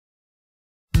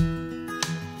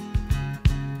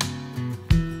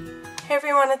Hey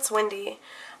everyone, it's Wendy.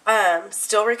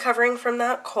 Still recovering from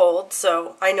that cold,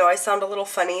 so I know I sound a little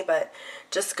funny, but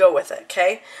just go with it,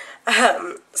 okay?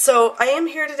 So I am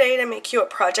here today to make you a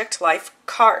Project Life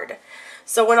card.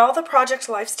 So when all the Project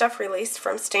Life stuff released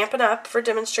from Stampin' Up! For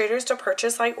demonstrators to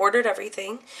purchase, I ordered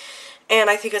everything, and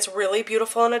I think it's really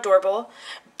beautiful and adorable,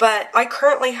 but I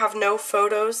currently have no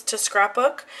photos to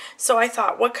scrapbook, so I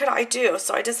thought, what could I do?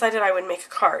 So I decided I would make a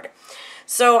card.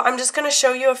 So I'm just going to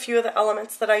show you a few of the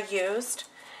elements that I used.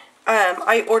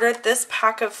 I ordered this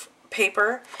pack of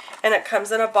paper, and it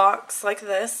comes in a box like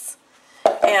this,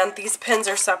 and these pins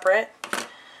are separate.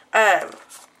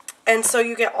 And so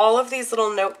you get all of these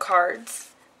little note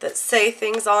cards that say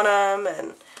things on them,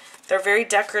 and they're very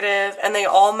decorative, and they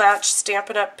all match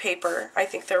Stampin' Up! Paper. I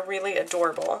think they're really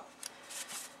adorable.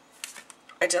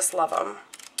 I just love them.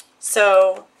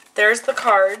 So there's the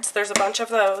cards. There's a bunch of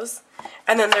those.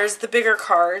 And then there's the bigger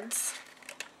cards,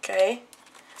 okay?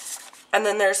 And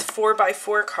then there's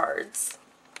 4x4 cards,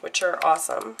 which are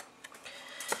awesome.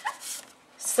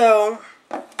 So,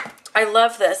 I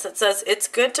love this. It says, it's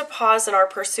good to pause in our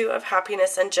pursuit of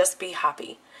happiness and just be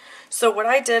happy. So what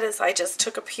I did is I just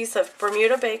took a piece of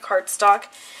Bermuda Bay cardstock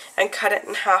and cut it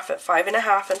in half at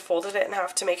 5.5 and folded it in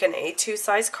half to make an A2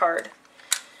 size card.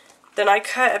 Then I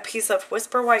cut a piece of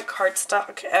Whisper White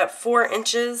cardstock at 4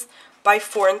 inches by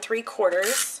 4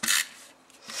 3/4,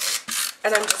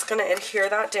 and I'm just going to adhere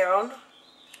that down.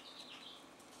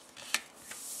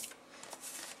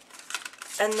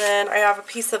 And then I have a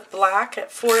piece of black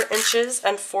at 4 inches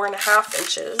and 4.5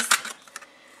 inches,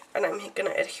 and I'm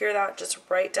going to adhere that just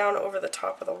right down over the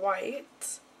top of the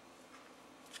white.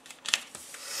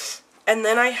 And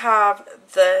then I have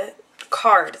the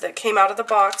card that came out of the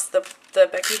box, the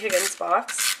Becky Higgins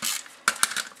box,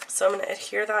 so I'm going to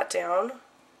adhere that down.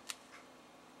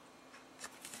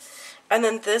 And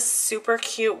then this super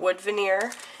cute wood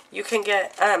veneer, you can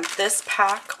get this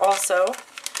pack also,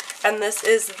 and this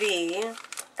is the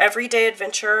Everyday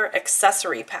Adventure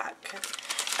accessory pack,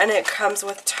 and it comes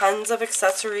with tons of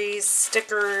accessories,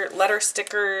 letter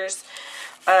stickers.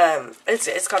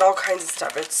 It's got all kinds of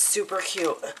stuff. It's super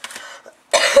cute.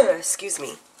 Excuse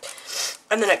me.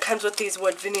 And then it comes with these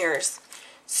wood veneers.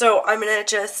 So I'm gonna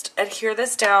just adhere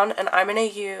this down, and I'm gonna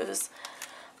use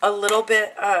a little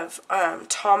bit of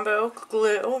Tombow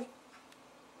glue.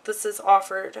 This is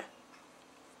offered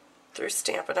through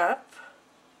Stampin' Up!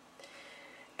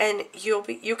 And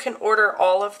you can order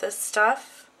all of this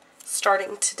stuff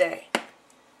starting today.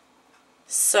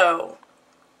 So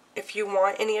if you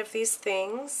want any of these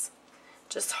things,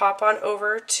 just hop on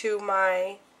over to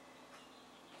my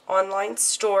online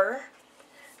store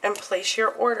and place your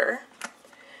order,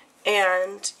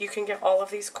 and you can get all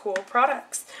of these cool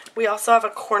products. We also have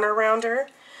a corner rounder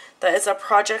that is a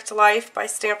Project Life by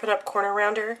Stampin' Up! Corner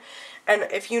rounder, and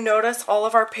if you notice, all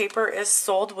of our paper is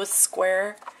sold with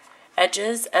square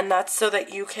edges, and that's so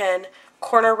that you can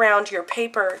corner round your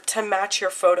paper to match your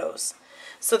photos.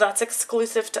 So that's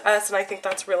exclusive to us, and I think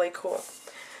that's really cool.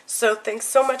 So thanks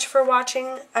so much for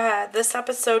watching this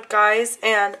episode, guys,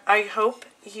 and I hope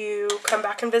you come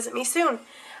back and visit me soon.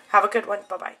 Have a good one.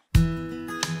 Bye-bye.